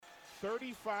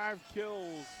35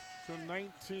 kills to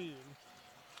 19.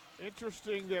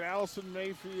 Interesting that Allison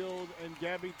Mayfield and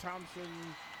Gabby Thompson,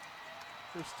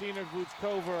 Christina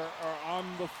Vuchkova are on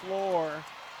the floor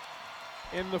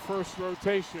in the first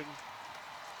rotation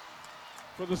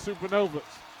for the Supernovas.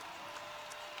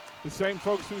 The same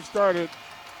folks who started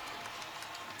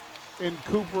in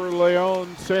Cooper,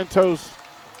 Leon, Santos,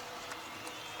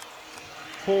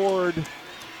 Ford,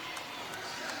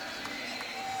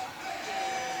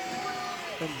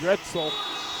 and Drexel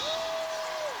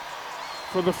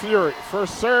for the Fury.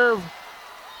 First serve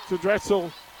to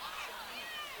Drexel.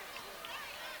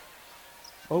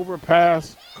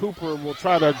 Overpass. Cooper will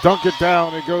try to dunk it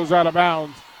down. It goes out of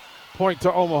bounds. Point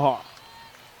to Omaha.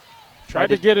 She tried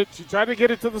to get it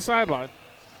to the sideline.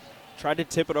 Tried to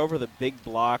tip it over the big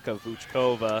block of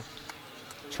Vuchkova.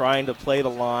 Trying to play the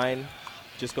line.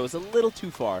 Just goes a little too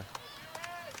far.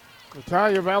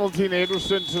 Natalia Valentina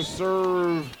Anderson to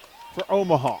serve for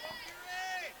Omaha.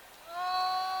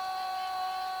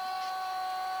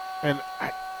 And I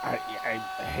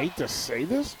hate to say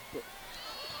this,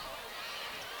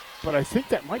 but I think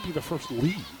that might be the first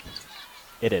lead.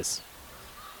 It is.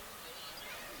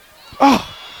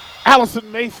 Oh,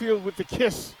 Allison Mayfield with the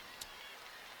kiss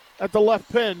at the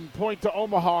left pin. Point to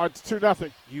Omaha. It's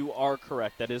 2-0. You are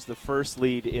correct. That is the first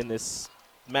lead in this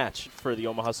match for the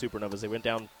Omaha Supernovas. They went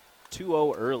down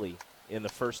 2-0 early in the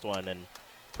first one and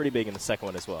pretty big in the second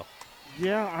one as well.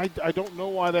 Yeah, I don't know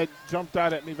why that jumped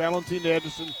out at me. Valentina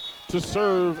Anderson to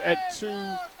serve at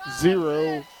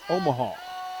 2-0 Omaha.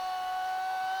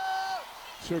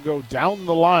 She'll go down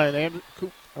the line, and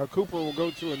Cooper will go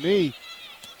to a knee.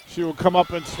 She will come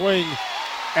up and swing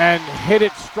and hit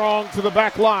it strong to the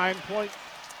back line. Point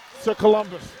to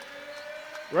Columbus.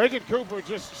 Reagan Cooper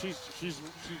she's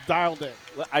dialed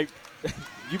in.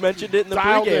 You mentioned it in the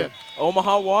dialed pregame. In.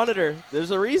 Omaha wanted her.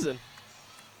 There's a reason.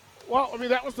 Well, I mean,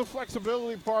 that was the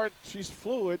flexibility part. She's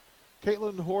fluid.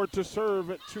 Caitlin Hoard to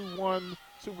serve at 2-1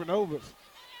 Supernovas.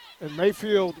 And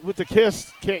Mayfield with the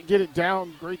kiss can't get it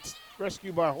down. Great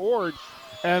rescue by Hoard.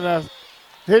 And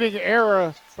hitting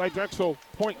error by Drexel.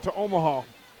 Point to Omaha.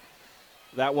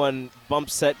 That one bump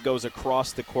set goes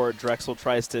across the court. Drexel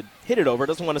tries to hit it over.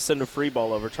 Doesn't want to send a free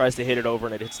ball over. Tries to hit it over,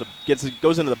 and it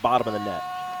goes into the bottom of the net.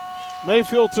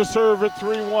 Mayfield to serve at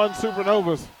 3-1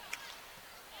 Supernovas.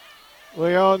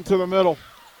 Leon to the middle.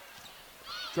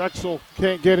 Drexel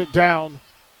can't get it down.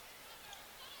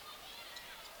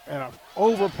 And an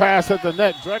overpass at the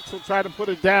net. Drexel tried to put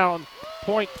it down.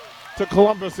 Point to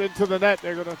Columbus into the net.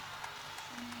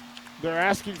 They're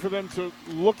asking for them to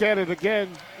look at it again.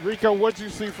 Rico, what'd you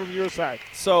see from your side?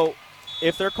 So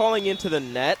if they're calling into the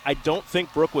net, I don't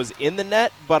think Brooke was in the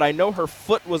net, but I know her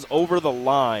foot was over the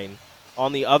line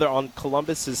on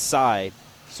Columbus's side.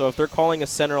 So if they're calling a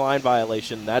center line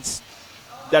violation, that's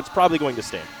probably going to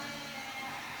stand.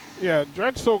 Yeah,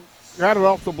 Drexel got it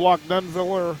off the block.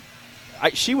 Nunviller.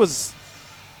 She was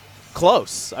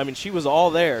close. I mean, she was all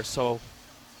there. So,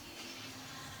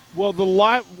 well,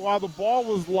 while the ball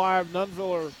was live,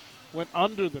 Nunviller went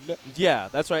under the net. Yeah,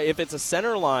 that's right. If it's a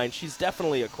center line, she's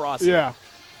definitely across. Yeah. It.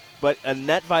 But a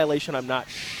net violation, I'm not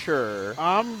sure.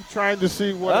 I'm trying to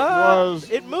see what it was.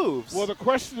 It moves. Well, the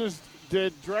question is,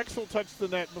 did Drexel touch the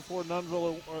net before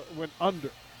Nunviller went under?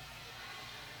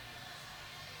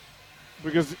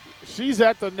 Because she's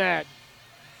at the net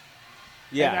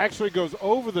and actually goes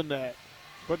over the net,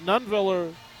 but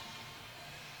Nunviller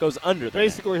goes under.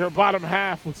 Basically, her bottom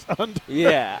half was under.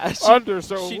 Yeah.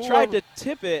 So she tried to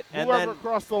tip it. And whoever then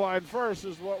crossed the line first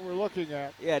is what we're looking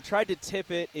at. Yeah, tried to tip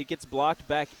it. It gets blocked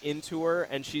back into her,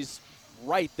 and she's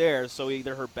right there. So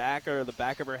either her back or the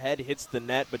back of her head hits the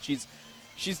net, but she's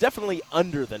definitely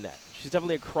under the net. She's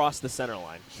definitely across the center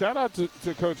line. Shout out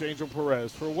to Coach Angel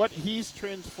Perez for what he's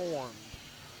transformed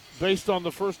based on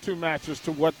the first two matches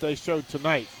to what they showed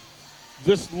tonight.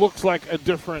 This looks like a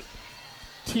different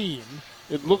team.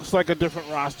 It looks like a different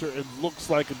roster. It looks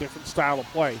like a different style of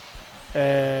play.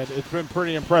 And it's been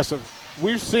pretty impressive.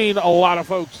 We've seen a lot of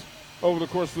folks over the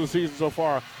course of the season so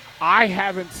far. I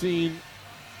haven't seen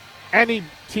any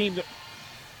team that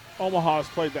Omaha has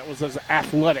played that was as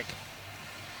athletic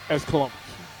as Columbus.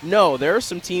 No, there are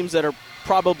some teams that are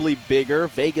probably bigger.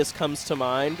 Vegas comes to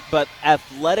mind. But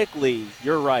athletically,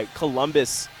 you're right.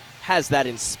 Columbus has that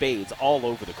in spades all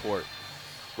over the court.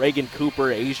 Reagan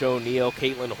Cooper, Asia O'Neal,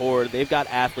 Caitlin Hoard, they've got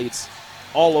athletes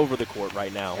all over the court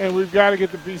right now. And we've got to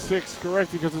get the B6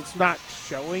 correct because it's not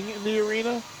showing in the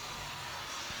arena.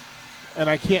 And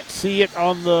I can't see it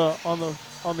on the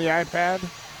iPad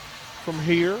from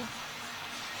here.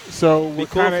 So we're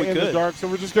kind of in the dark. So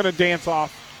we're just going to dance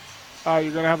off. You're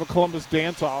going to have a Columbus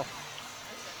dance off.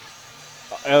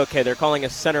 Okay, they're calling a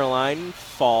center line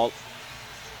fault.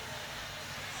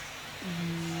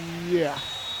 Yeah.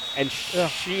 And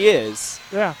she is.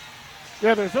 Yeah.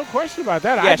 Yeah, there's no question about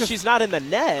that. Yeah, she's not in the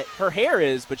net. Her hair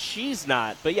is, but she's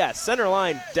not. But yeah, center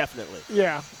line, definitely.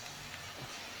 Yeah.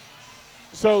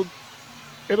 So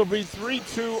it'll be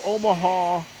 3-2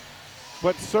 Omaha,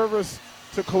 but service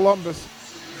to Columbus.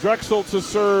 Drexel to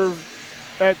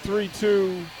serve at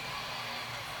 3-2.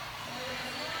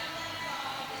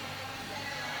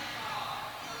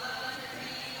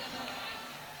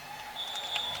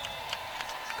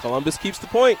 Columbus keeps the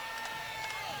point.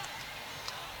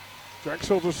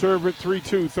 Drexel to serve at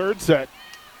 3-2, third set.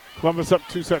 Columbus up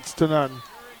 2-0.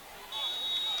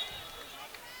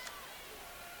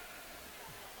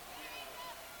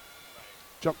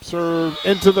 Jump serve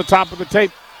into the top of the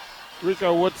tape.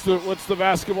 Rico, what's the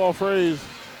basketball phrase?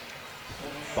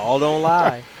 Ball don't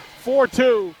lie.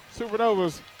 4-2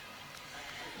 Supernovas.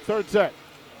 Third set.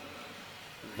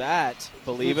 That,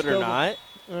 believe it or not,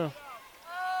 yeah,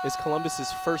 is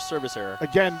Columbus's first service error.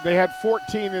 Again, they had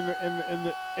 14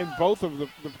 in both of the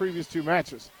previous two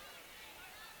matches.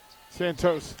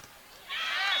 Santos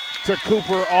to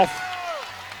Cooper off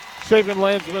Shaven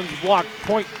Landsman's block.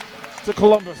 Point to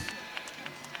Columbus.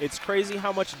 It's crazy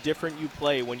how much different you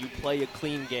play when you play a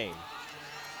clean game.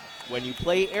 When you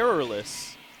play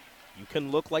errorless, you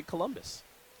can look like Columbus.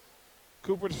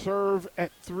 Cooper to serve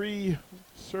at 3,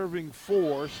 serving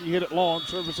 4. She hit it long,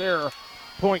 service error.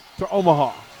 Point to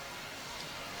Omaha.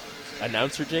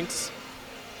 Announcer jinx?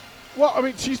 Well, I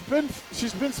mean, she's been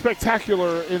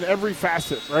spectacular in every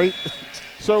facet, right?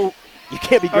 So you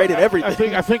can't be great at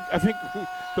everything. I think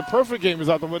the perfect game is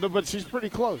out the window, but she's pretty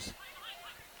close.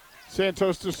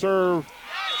 Santos to serve.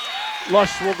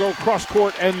 Lush will go cross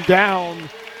court and down.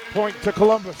 Point to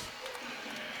Columbus.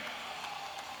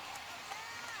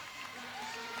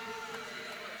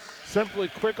 Simply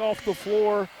quick off the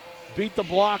floor, beat the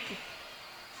block,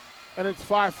 and it's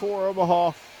 5-4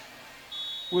 Omaha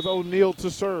with O'Neal to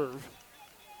serve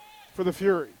for the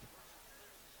Fury.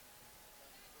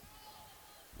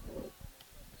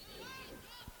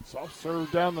 Soft serve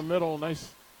down the middle, nice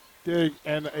dig,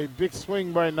 and a big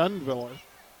swing by Nunviller.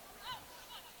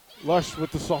 Lush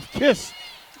with the soft kiss,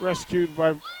 rescued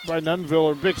by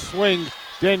Nunviller. Big swing,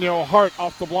 Danielle Hart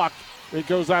off the block. It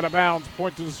goes out of bounds,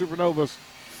 point to the Supernovas.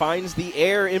 Finds the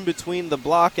air in between the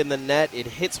block and the net. It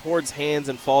hits Hord's hands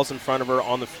and falls in front of her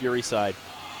on the Fury side.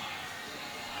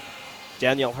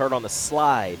 Danielle Hurt on the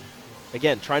slide.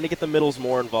 Again, trying to get the middles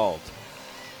more involved.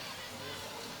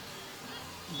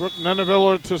 Brooke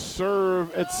Nuneviller to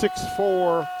serve at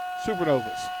 6-4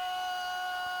 Supernovas.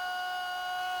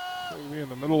 She'll be in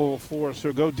the middle of the floor,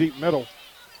 so go deep middle.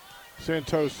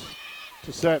 Santos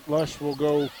to set. Lush will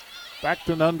go back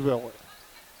to Nuneviller.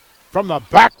 From the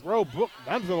back row, Brooke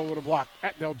Nuneviller with a block.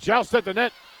 They'll joust at the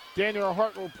net. Daniel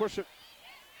Hart will push it.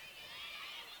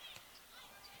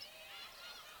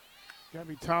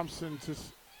 Gabby Thompson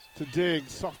to dig.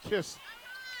 Soft kiss.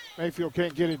 Mayfield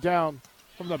can't get it down.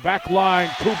 From the back line,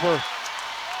 Cooper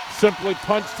simply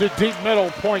punched it deep middle.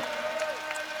 Point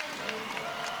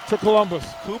to Columbus.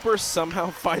 Cooper somehow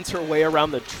finds her way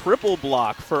around the triple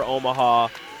block for Omaha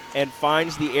and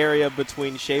finds the area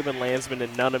between Shaven Landsman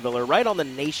and Nuneviller right on the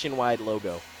Nationwide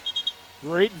logo.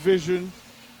 Great vision,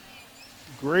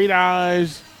 great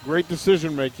eyes, great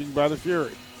decision-making by the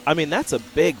Fury. I mean, that's a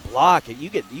big block. You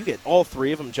get all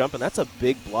three of them jumping. That's a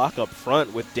big block up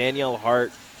front with Danielle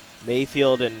Hart,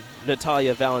 Mayfield, and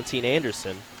Natalia Valentine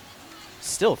Anderson.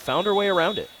 Still found her way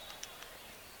around it.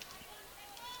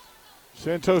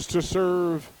 Santos to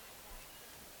serve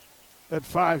at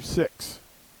 5-6.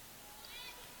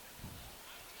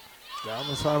 Down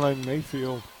the sideline,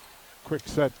 Mayfield. Quick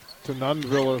set to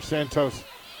Nunviller. Santos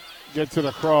gets it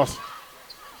across.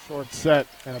 Short set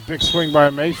and a big swing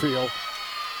by Mayfield.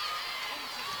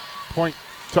 Point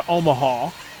to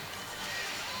Omaha.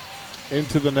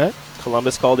 Into the net.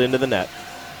 Columbus called into the net.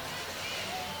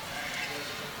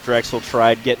 Drexel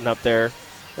tried getting up there.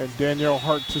 And Danielle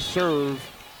Hart to serve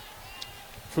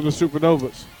for the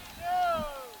Supernovas.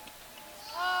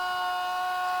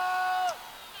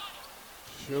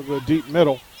 She'll go deep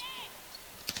middle.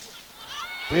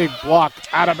 Big block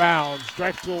out of bounds.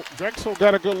 Drexel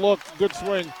got a good look, good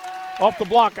swing. Off the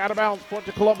block, out of bounds, point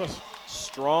to Columbus.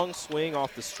 Strong swing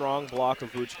off the strong block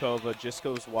of Vuchkova. Just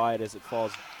goes wide as it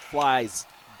flies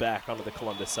back onto the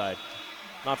Columbus side.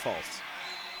 Not false.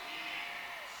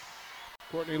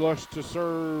 Courtney Lush to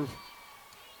serve.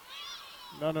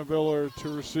 Nuneviller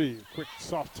to receive. Quick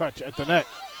soft touch at the net.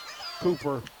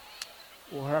 Cooper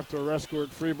will have to rescue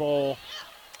it. Free ball.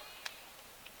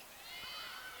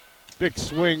 Big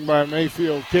swing by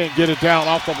Mayfield. Can't get it down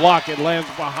off the block. It lands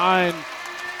behind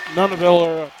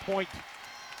Nunaville. A point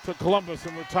to Columbus,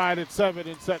 and we're tied at 7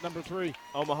 in set number 3.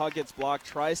 Omaha gets blocked,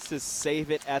 tries to save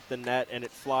it at the net, and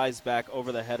it flies back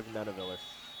over the head of Nunaville.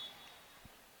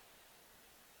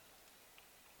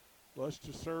 Lush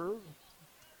to serve.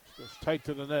 Goes tight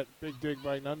to the net. Big dig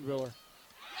by Nunaville.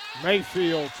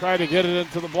 Mayfield tried to get it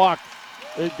into the block.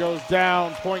 It goes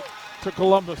down. Point to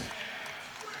Columbus.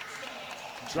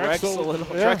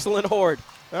 Drexel and Horde.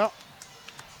 Yeah.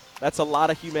 That's a lot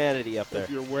of humanity up there. If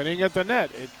you're winning at the net,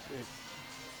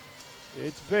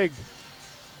 it's big.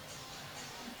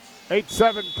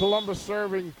 8-7, Columbus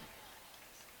serving.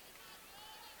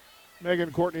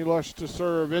 Megan Courtney Lush to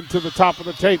serve into the top of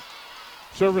the tape.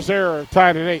 Service error,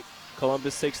 tied at 8.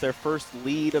 Columbus takes their first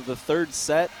lead of the third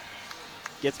set,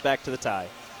 gets back to the tie.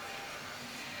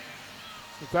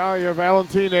 Natalia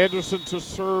Valentina Anderson to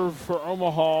serve for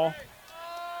Omaha.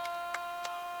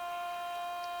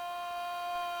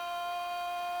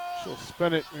 She'll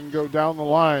spin it and go down the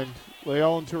line.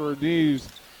 Leon to her knees.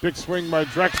 Big swing by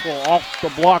Drexel off the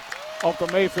block, off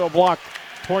the Mayfield block.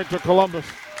 Point to Columbus.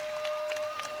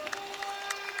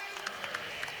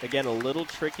 Again, a little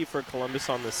tricky for Columbus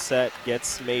on the set.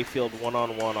 Gets Mayfield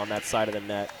one-on-one on that side of the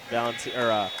net.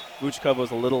 Vuchkova was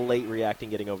a little late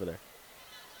reacting, getting over there.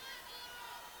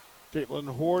 Caitlin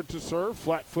Horde to serve.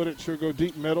 Flat-footed, she'll go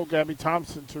deep middle. Gabby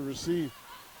Thompson to receive.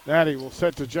 Natty will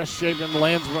set to just Shaven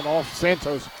Landsman off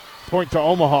Santos. Point to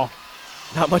Omaha.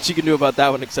 Not much you can do about that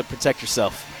one except protect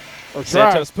yourself. Or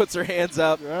Santos puts her hands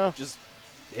up, yeah. Just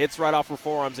hits right off her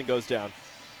forearms and goes down.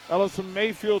 Ellison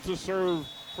Mayfield to serve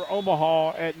for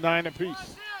Omaha at 9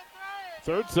 apiece.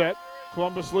 Third set,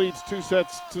 Columbus leads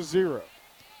 2-0.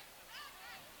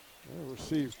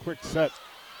 Receive quick set.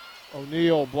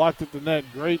 O'Neal blocked at the net.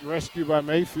 Great rescue by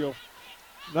Mayfield.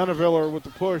 Nunaville with the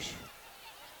push.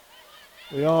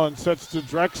 Leon sets to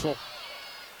Drexel.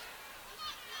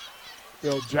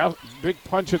 Big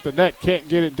punch at the net. Can't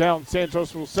get it down.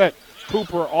 Santos will set.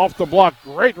 Cooper off the block.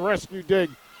 Great rescue dig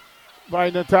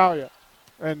by Natalia.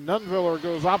 And Nunaville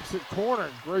goes opposite corner.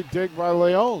 Great dig by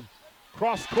Leon.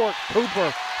 Cross court.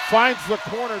 Cooper finds the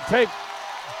corner tape.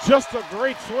 Just a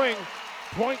great swing.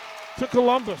 Point to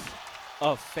Columbus.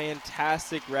 A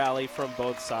fantastic rally from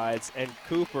both sides. And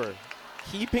Cooper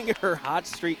keeping her hot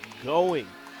streak going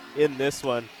in this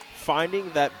one.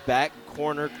 Finding that back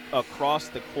corner across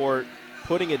the court.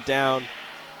 Putting it down.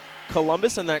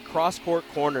 Columbus in that cross-court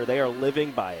corner, they are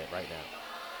living by it right now.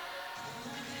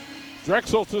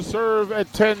 Drexel to serve at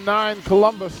 10-9,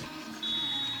 Columbus.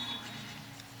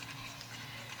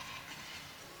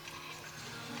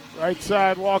 Right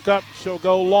side walk up. She'll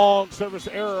go long. Service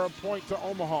error. Point to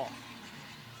Omaha.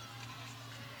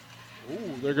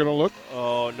 Ooh, they're going to look.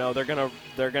 Oh, no, they're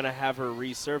gonna have her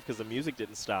reserve because the music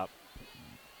didn't stop.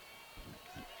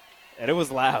 And it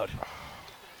was loud.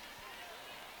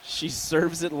 She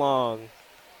serves it long,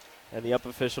 and the up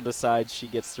official decides she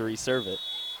gets to reserve it.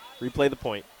 Replay the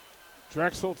point.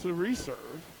 Drexel to reserve.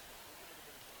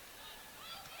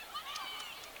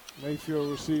 Mayfield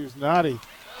receives Nadi.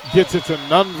 Gets it to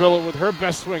Nunaville with her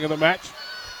best swing of the match.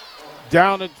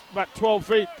 Down at about 12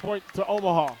 feet, point to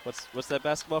Omaha. What's that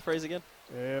basketball phrase again?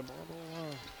 Yeah, ball don't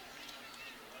lie.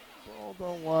 Ball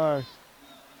don't lie.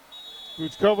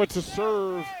 Vuchkova to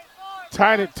serve.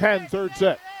 Tied at 10, third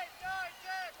set.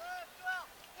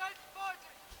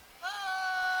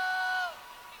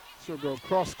 She'll go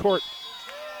cross court.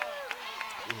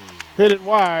 Hit it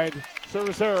wide.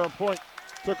 Service error, point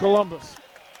to Columbus.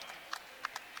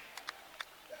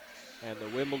 And the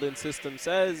Wimbledon system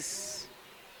says,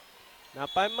 not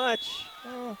by much.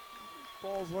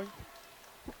 Ball's linked.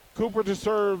 Cooper to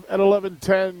serve at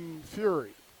 11-10,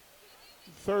 Fury.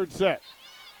 Third set.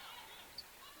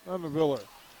 Nunaville.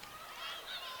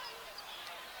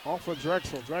 Off of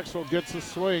Drexel. Drexel gets a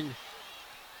swing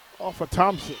off of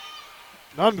Thompson.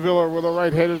 Nunaville with a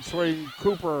right-handed swing.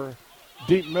 Cooper,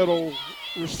 deep middle,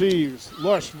 receives.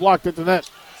 Lush blocked at the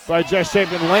net by Jess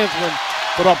Shapen Landsman.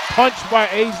 But a punch by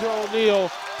Asia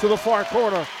O'Neal to the far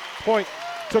corner. Point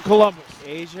to Columbus.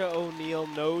 Asia O'Neal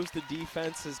knows the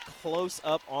defense is close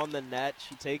up on the net.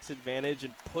 She takes advantage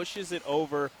and pushes it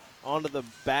over onto the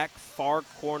back far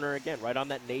corner again, right on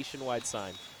that nationwide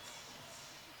sign.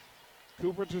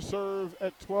 Cooper to serve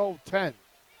at 12-10.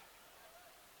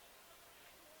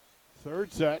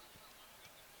 Third set.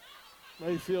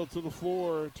 Mayfield to the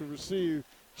floor to receive.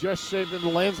 Jess Shapen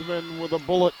Landsman with a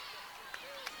bullet.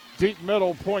 Deep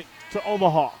middle, point to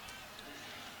Omaha.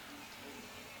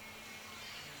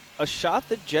 A shot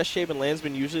that Jess Shapen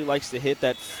Landsman usually likes to hit,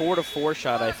 that 4-4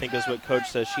 shot, I think is what Coach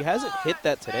says. She hasn't hit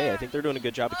that today. I think they're doing a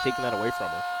good job of taking that away from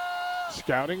her.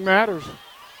 Scouting matters.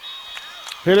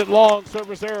 Hit it long,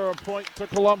 service error, point to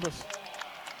Columbus.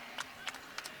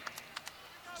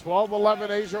 12-11,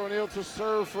 Asia O'Neal to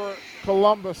serve for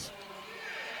Columbus.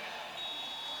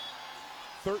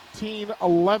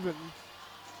 13-11,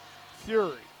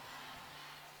 Fury.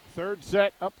 Third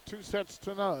set up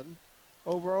 2-0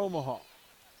 over Omaha.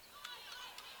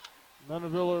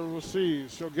 Nunaville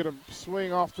receives. She'll get a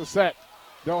swing off the set.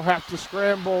 They'll have to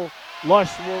scramble.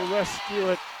 Lush will rescue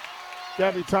it.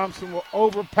 Gabby Thompson will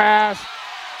overpass.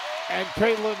 And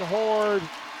Caitlin Horde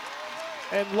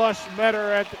and Lush met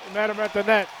him at the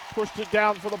net. Pushed it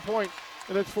down for the point.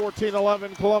 And it's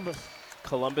 14-11 Columbus.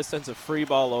 Columbus sends a free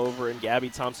ball over, and Gabby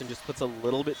Thompson just puts a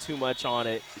little bit too much on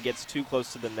it. It gets too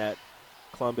close to the net.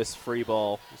 Columbus free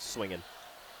ball swinging.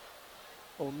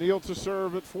 O'Neal to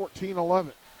serve at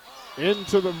 14-11.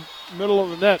 Into the middle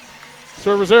of the net.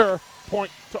 Service error.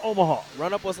 Point to Omaha.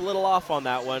 Run-up was a little off on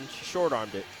that one. She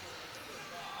short-armed it.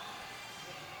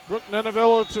 Brooke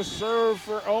Nunaville to serve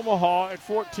for Omaha at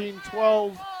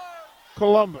 14-12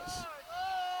 Columbus.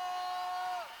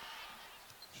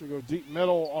 She'll go deep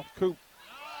middle off Coop.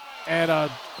 And a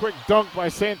quick dunk by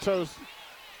Santos.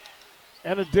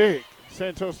 And a dig.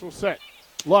 Santos will set.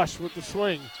 Lush with the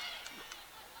swing.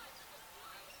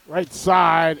 Right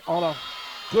side on a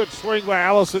good swing by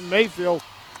Allison Mayfield.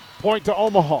 Point to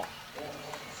Omaha.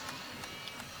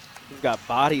 We've got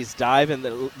bodies diving.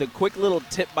 The quick little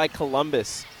tip by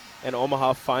Columbus. And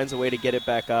Omaha finds a way to get it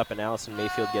back up, and Allison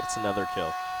Mayfield gets another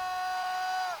kill.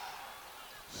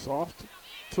 Soft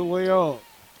to Leon.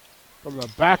 From the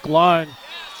back line,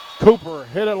 Cooper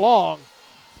hit it long.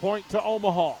 Point to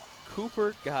Omaha.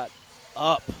 Cooper got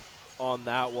up on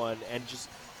that one and just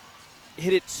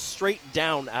hit it straight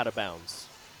down out of bounds.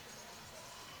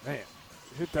 Man,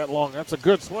 hit that long. That's a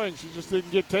good swing. She just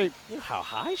didn't get taped. You know how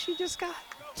high she just got?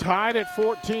 Tied at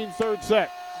 14, third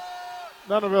set.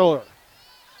 Nunaville.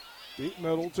 Deep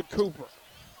middle to Cooper.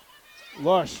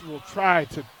 Lush will try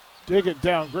to dig it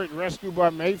down. Great rescue by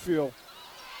Mayfield.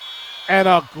 And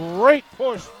a great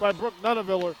push by Brooke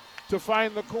Nunaville to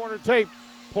find the corner tape.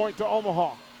 Point to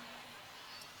Omaha.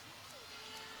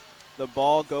 The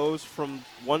ball goes from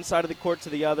one side of the court to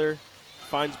the other,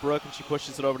 finds Brooke, and she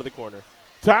pushes it over to the corner.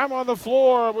 Time on the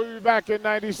floor. We'll be back in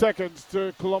 90 seconds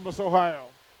to Columbus, Ohio.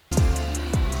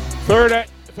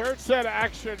 Third set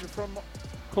action from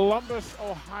Columbus,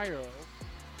 Ohio.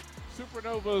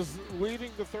 Supernovas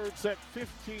leading the third set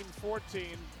 15-14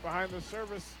 behind the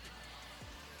service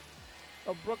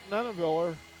of Brooke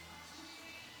Nunaville.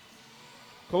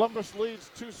 Columbus leads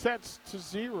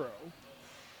 2-0.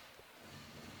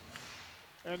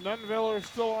 And Nunaville is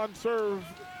still on serve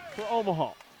for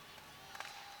Omaha.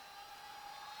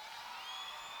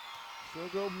 She'll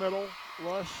go middle.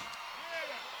 Lush.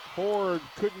 Horde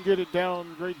couldn't get it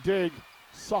down. Great dig.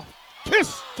 Soft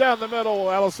kiss down the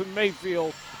middle. Allison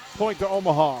Mayfield. Point to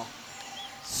Omaha.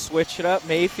 Switch it up,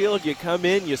 Mayfield. You come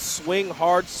in, you swing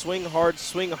hard, swing hard,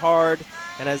 swing hard.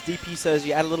 And as DP says,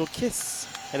 you add a little kiss,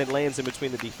 and it lands in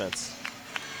between the defense.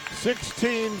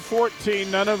 16-14,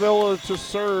 Nunaville to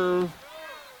serve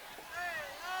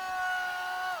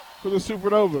for the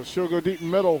Supernovas. She'll go deep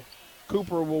middle.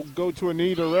 Cooper will go to a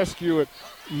knee to rescue it.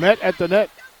 Met at the net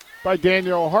by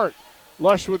Danielle Hart.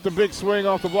 Lush with the big swing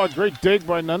off the block. Great dig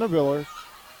by Nunaville.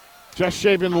 Just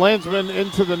shaving Landsman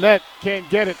into the net. Can't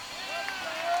get it.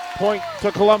 Point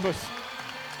to Columbus.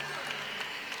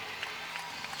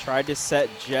 Tried to set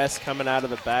Jess coming out of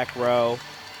the back row.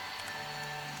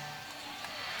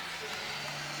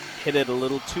 Hit it a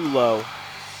little too low.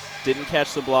 Didn't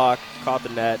catch the block. Caught the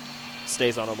net.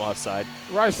 Stays on Omaha's side.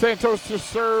 Rice Santos to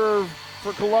serve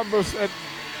for Columbus at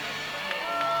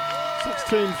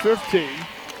 16-15.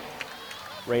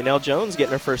 Raynell Jones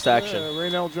getting her first action.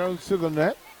 Raynell Jones to the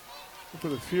net for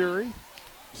the Fury.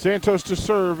 Santos to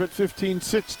serve at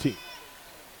 15-16.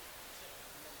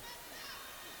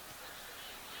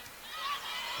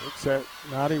 Quick set.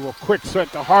 Nadi will quick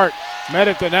set to Hart. Met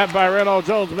at the net by Raynell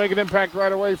Jones. Make an impact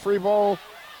right away. Free ball.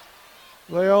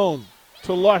 Leon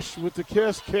to Lush with the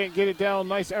kiss. Can't get it down.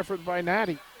 Nice effort by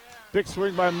Natty. Big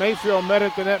swing by Mayfield. Met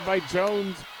at the net by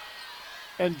Jones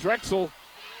and Drexel.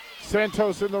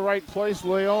 Santos in the right place.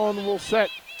 Leon will set.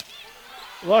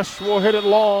 Lush will hit it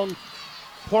long.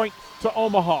 Point to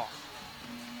Omaha.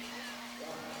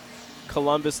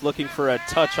 Columbus looking for a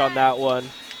touch on that one.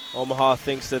 Omaha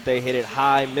thinks that they hit it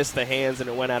high, missed the hands, and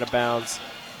it went out of bounds.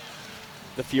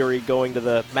 The Fury going to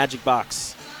the magic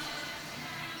box.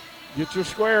 Get your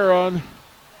square on.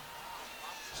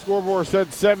 Scoreboard said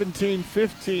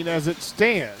 17-15 as it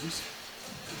stands.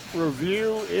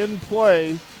 Review in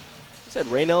play. Said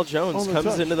Raynell Jones comes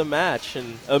touch. into the match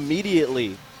and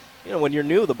immediately You know, when you're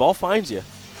new, the ball finds you.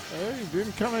 Hey, you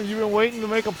didn't come in. You've been waiting to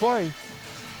make a play.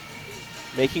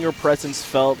 Making her presence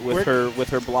felt with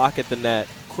her block at the net.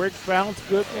 Quick bounce,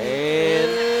 good. And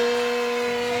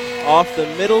off the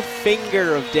middle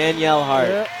finger of Danielle Hart.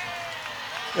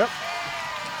 Yep.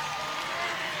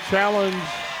 Challenge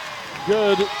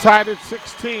good. Tied at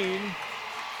 16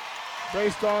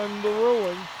 based on the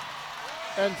ruling.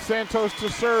 And Santos to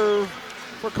serve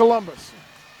for Columbus.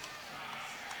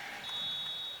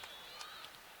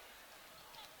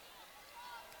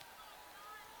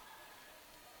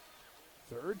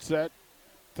 Third set,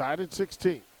 tied at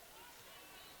 16.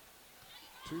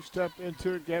 Two-step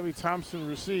into it, Gabby Thompson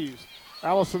receives.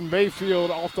 Allison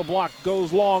Mayfield off the block,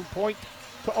 goes long, point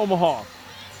to Omaha.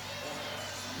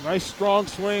 Nice strong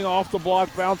swing off the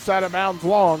block, bounce out of bounds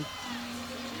long.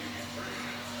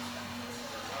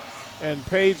 And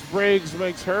Paige Briggs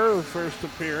makes her first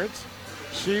appearance.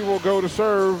 She will go to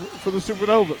serve for the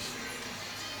Supernovas.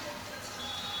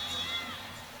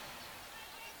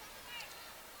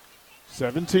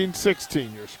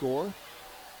 (17-16) your score.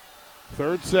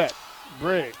 Third set.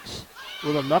 Briggs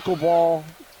with a knuckleball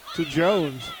to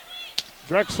Jones.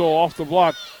 Drexel off the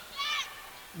block.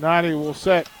 Nadi will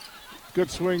set. Good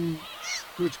swing.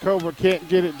 Vuchkova can't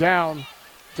get it down.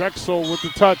 Drexel with the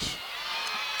touch.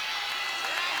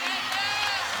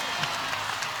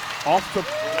 Off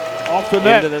the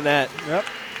net. Into the net. Yep.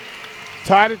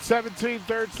 Tied at 17,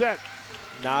 third set.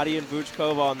 Nadi and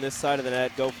Vuchkova on this side of the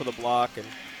net go for the block, and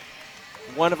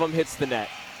one of them hits the net.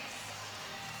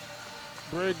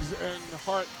 Briggs and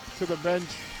Hart to the bench.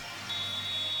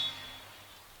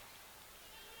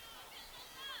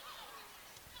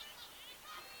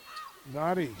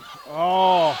 Nadi.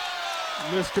 Oh,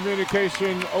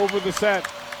 miscommunication over the set.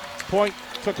 Point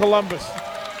to Columbus.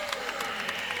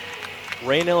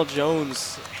 Raynell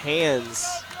Jones'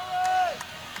 hands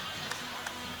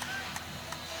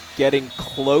getting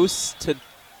close to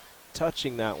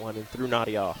touching that one and threw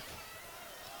Nadi off.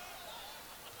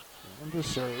 Under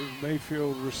serve,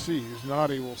 Mayfield receives.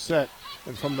 Nadi will set.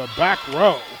 And from the back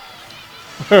row.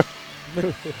 Brooke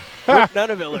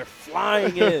Nunaviller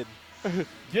flying in.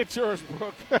 Get yours,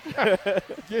 Brooke.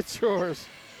 Get yours.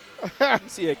 You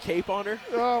see a cape on her?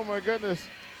 Oh, my goodness.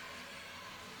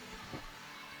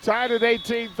 Tied at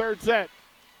 18, third set.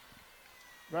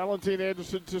 Valentine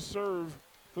Anderson to serve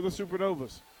for the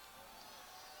Supernovas.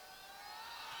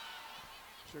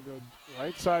 Should go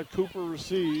right side. Cooper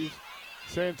receives.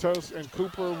 Santos and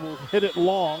Cooper will hit it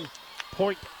long.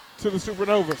 Point to the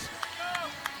Supernovas.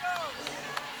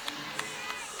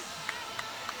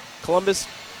 Columbus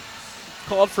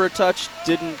called for a touch,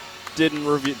 didn't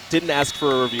ask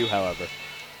for a review, however.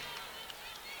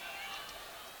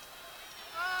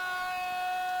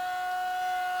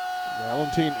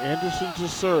 Valentine Anderson to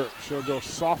serve. She'll go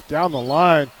soft down the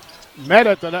line. Met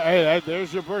at the hey,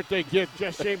 there's your birthday gift.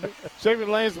 Just Shaven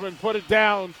Landsman put it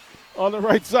down on the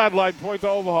right sideline. Point to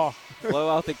Omaha. Blow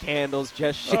out the candles.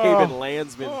 Just Shaven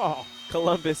Landsman. Oh.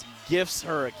 Columbus gifts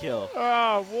her a kill.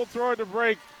 We'll throw it to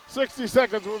break. 60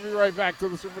 seconds. We'll be right back to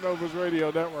the Supernovas Radio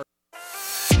Network.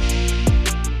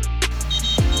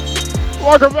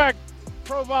 Welcome back.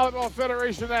 Pro Volleyball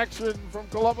Federation action from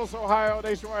Columbus, Ohio,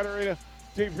 Nationwide Arena.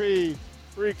 TP,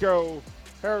 Rico,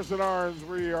 Harrison Arns.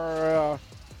 We are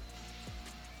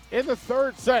in the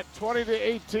third set,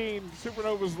 20-18.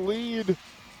 Supernovas lead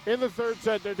in the third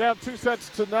set. They're down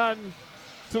 2-0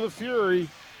 to the Fury.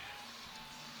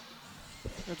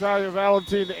 Natalia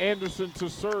Valentine Anderson to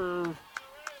serve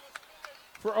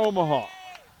for Omaha.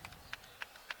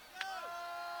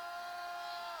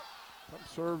 Pump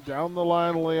serve down the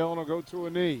line. Leon will go to a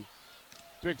knee.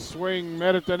 Big swing,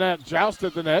 met at the net, joust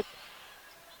at the net.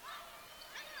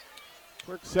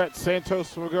 Quick set,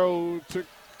 Santos will go to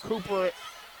Cooper.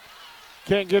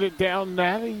 Can't get it down,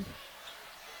 Natty.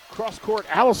 Cross court,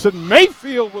 Allison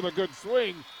Mayfield with a good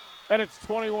swing, and it's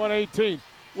 21-18.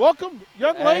 Welcome,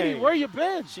 young lady. Where you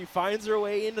been? She finds her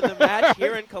way into the match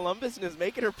here in Columbus and is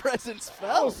making her presence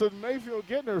felt. Allison Mayfield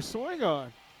getting her swing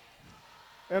on.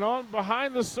 And on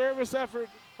behind the service effort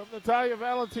of Natalia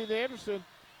Valentine Anderson,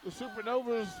 the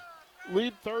Supernovas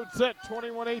lead third set,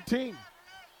 21-18.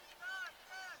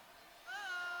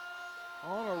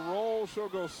 On a roll, she'll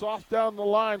go soft down the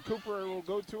line. Cooper will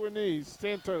go to her knees.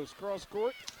 Santos cross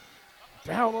court,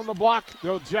 down on the block.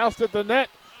 They'll joust at the net,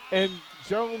 and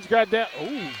Jones got down.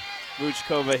 Ooh.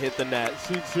 Vuchkova hit the net.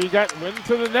 She got went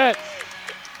to the net.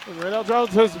 And Raynell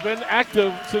Jones has been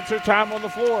active since her time on the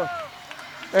floor.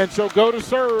 And she'll go to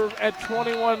serve at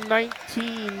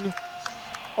 21-19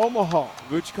 Omaha.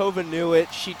 Vuchkova knew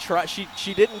it. She tried. She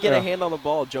didn't get a hand on the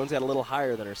ball. Jones got a little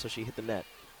higher than her, so she hit the net.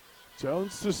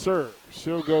 Jones to serve.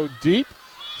 She'll go deep.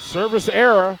 Service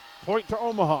error, point to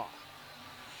Omaha.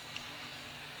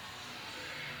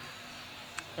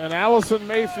 And Allison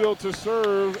Mayfield to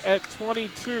serve at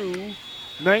 22-19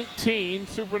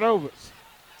 Supernovas.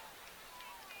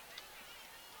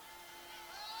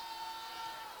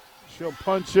 She'll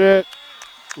punch it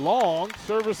long.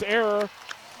 Service error,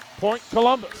 point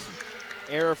Columbus.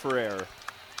 Error for error.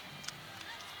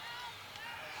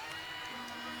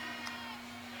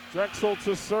 Drexel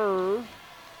to serve.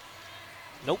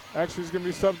 Nope. Actually, he's going to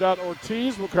be subbed out.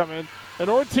 Ortiz will come in. And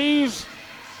Ortiz,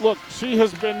 look, she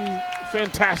has been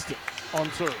fantastic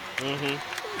on serve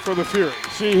for the Fury.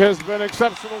 She has been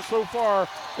exceptional so far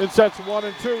in sets 1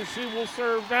 and 2. She will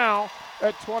serve now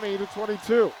at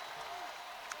 20-22.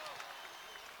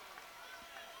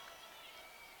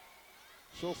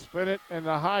 She'll spin it in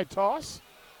the high toss,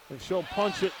 and she'll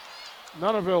punch it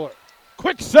Nunaviller.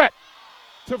 Quick set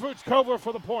to Vuchkova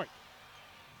for the point.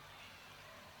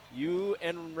 You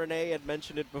and Renee had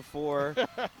mentioned it before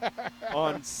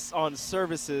on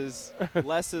services.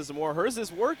 Less is more. Hers is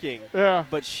working,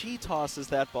 but she tosses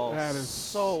that ball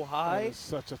so high. That is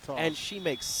such a toss. And she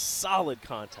makes solid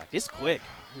contact. It's quick.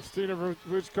 Christina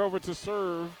Vuchkova to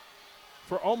serve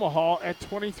for Omaha at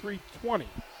 23-20.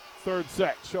 Third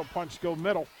set. She'll punch, go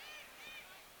middle.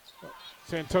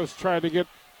 Santos tried to get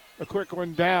a quick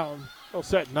one down. They'll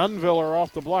set Nunviller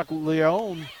off the block.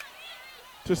 Leon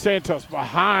to Santos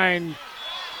behind.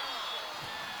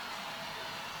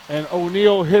 And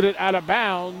O'Neal hit it out of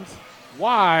bounds.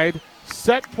 Wide.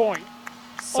 Set point.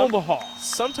 Omaha.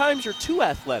 Sometimes you're too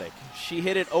athletic. She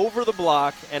hit it over the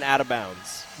block and out of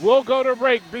bounds. We'll go to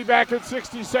break. Be back in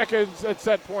 60 seconds at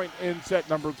set point in set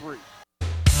number 3.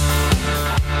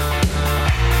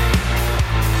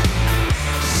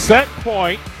 Set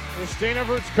point. Christina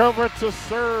Vuchkova to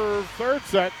serve third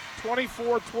set.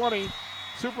 24-20.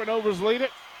 Supernovas lead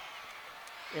it.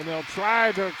 And they'll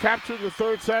try to capture the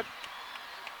third set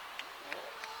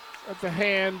at the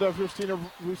hand of Christina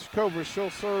Vuchkova.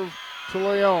 She'll serve to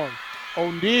Leon.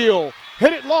 O'Neal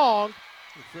hit it long.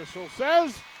 The official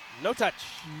says no touch.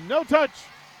 No touch.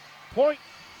 Point.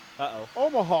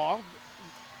 Omaha.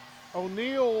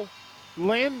 O'Neal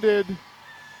landed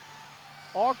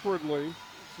awkwardly.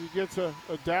 She gets a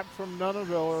dap from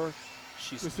Nunaviller.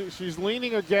 She's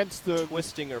leaning against the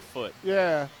twisting her foot.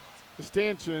 Yeah, the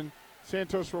stanchion.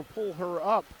 Santos will pull her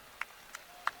up,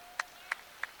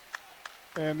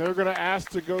 and they're going to ask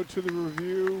to go to the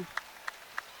review.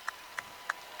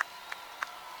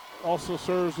 Also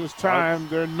serves as time.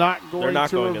 They're not going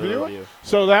to review it.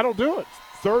 So that'll do it.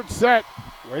 Third set.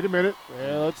 Wait a minute.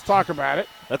 Yeah, let's talk about it.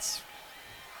 And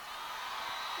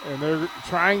they're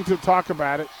trying to talk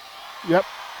about it. Yep.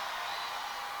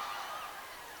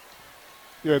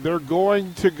 Yeah, they're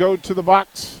going to go to the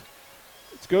box.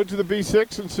 Let's go to the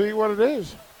B6 and see what it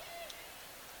is.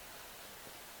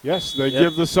 Yes, they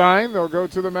give the sign. They'll go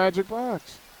to the magic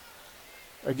box.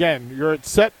 Again, you're at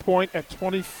set point at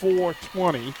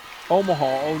 24-20.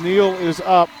 Omaha. O'Neal is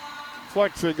up,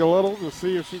 flexing a little to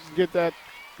see if she can get the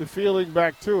feeling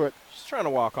back to it. She's trying to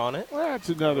walk on it. Well, that's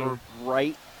another.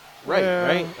 Right?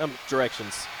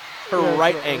 Directions. Her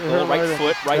right ankle, right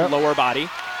foot, right lower body.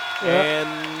 Yep.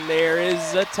 And there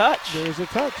is a touch. There's a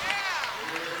touch.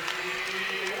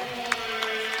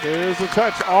 There's a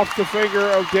touch off the finger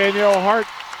of Danielle Hart.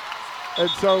 And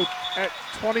so at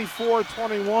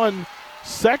 24-21,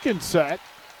 second set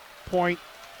point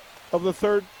of the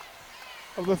third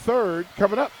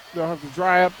coming up. They'll have to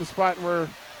dry up the spot where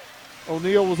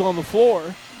O'Neal was on the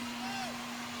floor.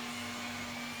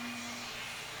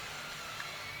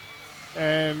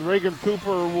 And Reagan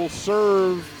Cooper will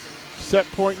serve set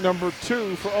point number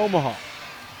 2 for Omaha.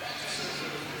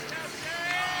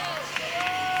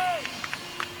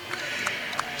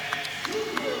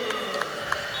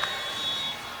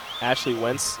 Ashley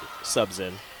Wentz subs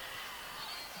in.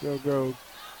 They'll go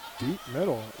deep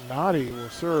middle. Nadi will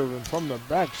serve, and from the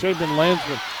back, Shaven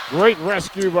Landsman. Great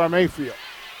rescue by Mayfield.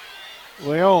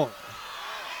 Leon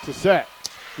to set.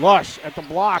 Lush at the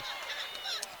block.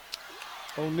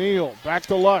 O'Neal back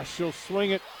to Lush. She'll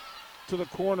swing it to the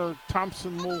corner.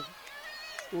 Thompson will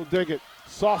dig it.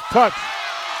 Soft touch.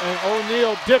 And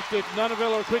O'Neal dipped it.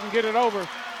 Nunaviller couldn't get it over.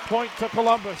 Point to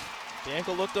Columbus. The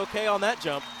ankle looked okay on that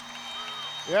jump.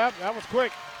 Yep, that was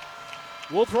quick.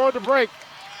 We'll throw it to break.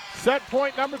 Set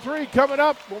point number 3 coming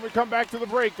up when we come back to the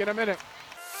break in a minute.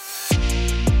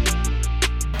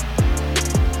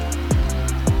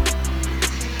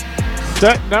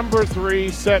 Set number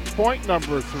 3, set point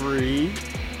number 3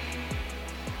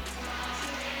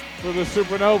 for the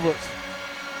Supernovas.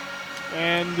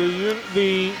 And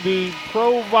the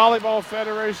Pro Volleyball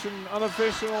Federation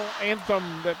unofficial anthem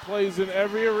that plays in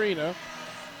every arena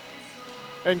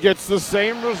and gets the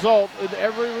same result in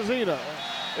every arena.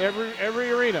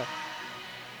 Every arena.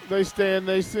 They stand,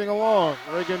 they sing along.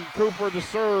 Reagan Cooper to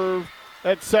serve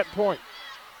at set point.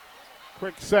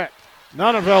 Quick set.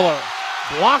 Nunneveller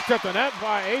blocked at the net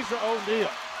by Asia O'Neal.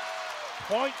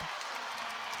 Point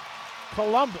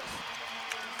Columbus.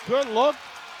 Good look.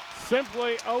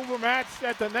 Simply overmatched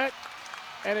at the net.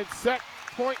 And it's set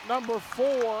point number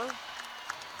 4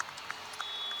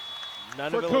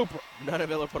 for Cooper.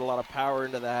 Nunneveller put a lot of power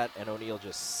into that, and O'Neal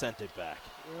just sent it back.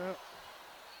 Yeah.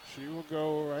 She will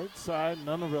go right side,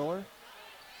 Nunneveller.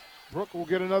 Brooke will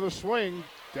get another swing.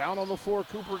 Down on the floor,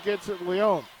 Cooper gets it,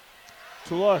 Leon.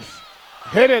 Toulouche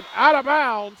hit it out of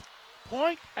bounds.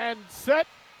 Point and set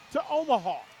to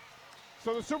Omaha.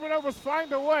 So the Supernovas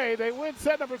find a way. They win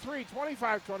set number 3,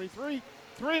 25-23.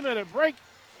 3-minute break.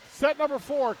 Set number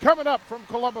 4 coming up from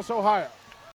Columbus, Ohio.